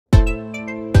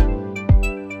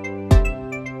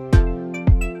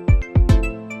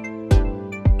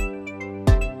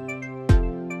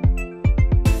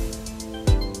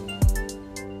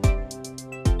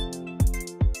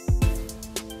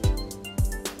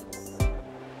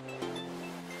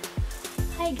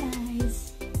Hi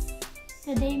guys!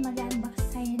 Today mag-unbox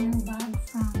tayo ng bag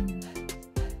from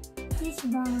this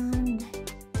brand,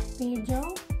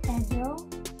 Pedro,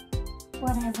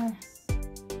 whatever.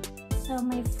 So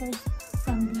my first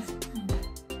from this one.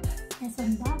 Let's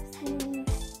unbox it.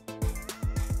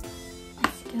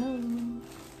 Let's go!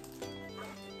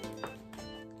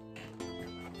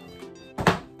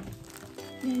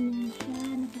 Ganyan siya,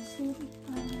 nakasilip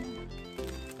pa.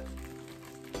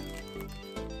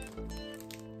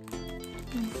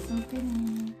 Let's open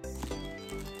it.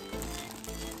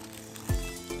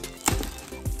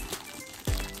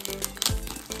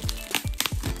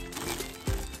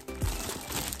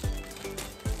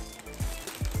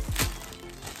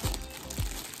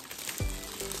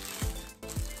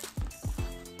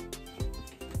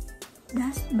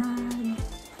 Dust bag.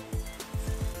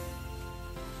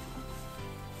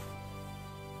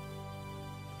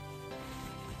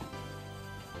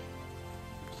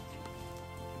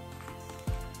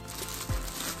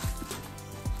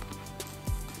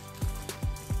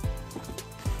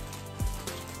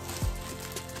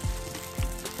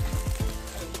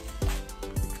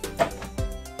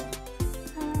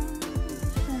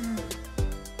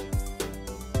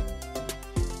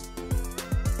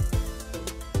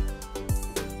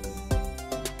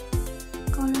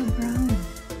 Color brown.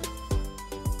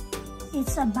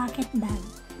 It's a bucket bag.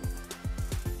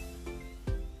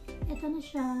 Ito na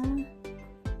siya.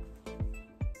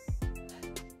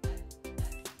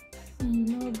 May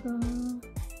logo.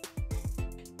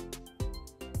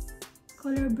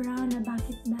 Color brown na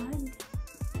bucket bag.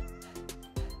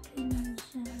 Ganyan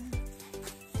siya.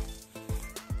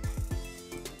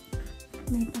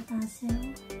 May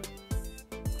patasel.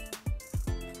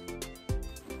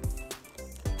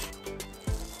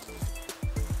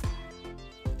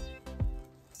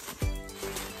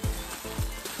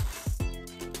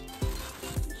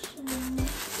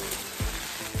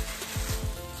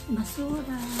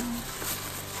 Basura.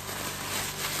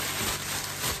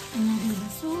 Another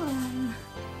basura.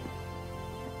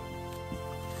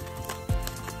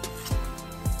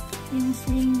 Yung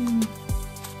sling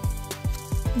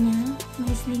niya,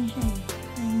 may sling siya eh.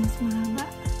 Kaya mas mahaba.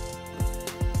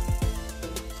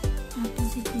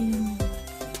 Tapos ito yung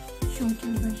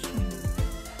shorter version.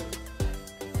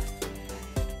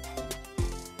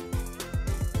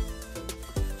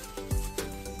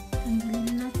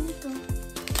 Tanggalin na natin ito.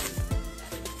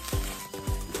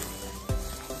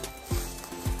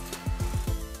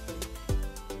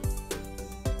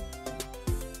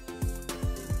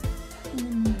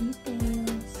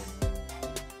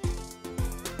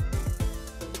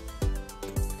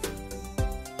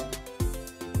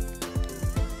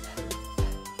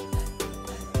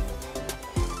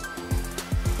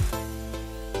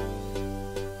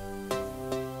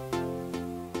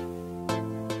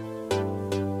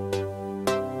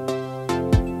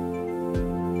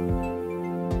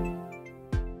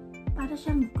 Para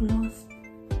siyang cloth.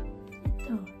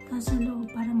 Ito. Tapos sa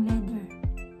loob parang leather.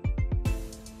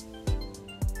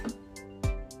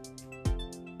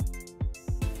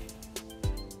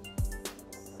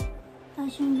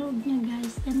 Tapos yung loob niya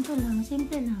guys, ganito lang.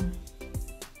 Simple lang.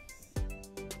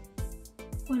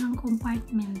 Walang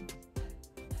compartment.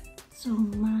 So,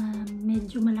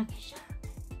 medyo malaki siya.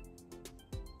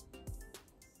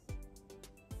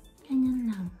 Ganyan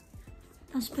lang.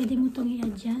 Tapos pwede mo itong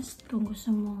i-adjust kung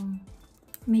gusto mong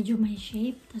medyo may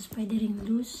shape. Tapos pwede ring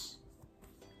loose.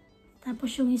 Tapos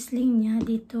yung sling niya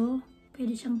dito,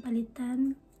 pwede siyang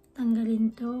palitan. Tanggalin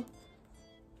to.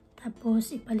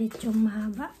 Tapos ipalit yung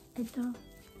mahaba. Ito.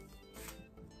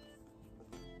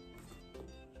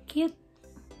 Cute.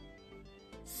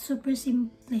 Super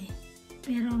simple.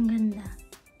 Pero ang ganda.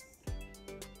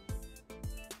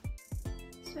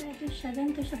 So ito siya.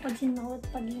 Ganito siya pag sinuot.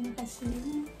 Pag yung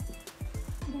nakasling.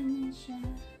 Ganyan siya.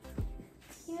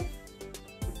 Cute.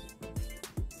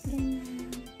 Ganyan.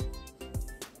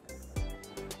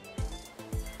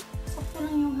 Sakto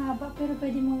lang yung haba pero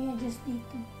pwede mo i-adjust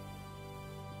dito.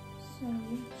 So,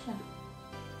 yun siya.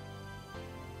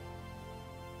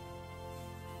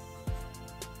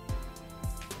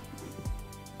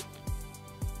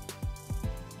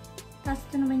 Tapos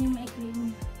ito naman yung maikli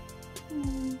niya.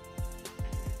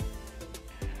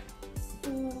 So,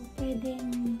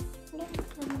 pwedeng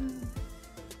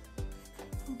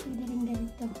pwede rin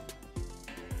ganito.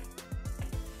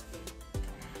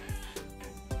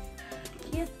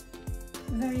 Cute.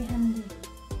 Very handy.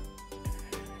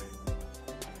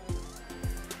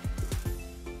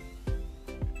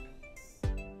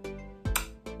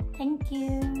 Thank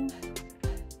you.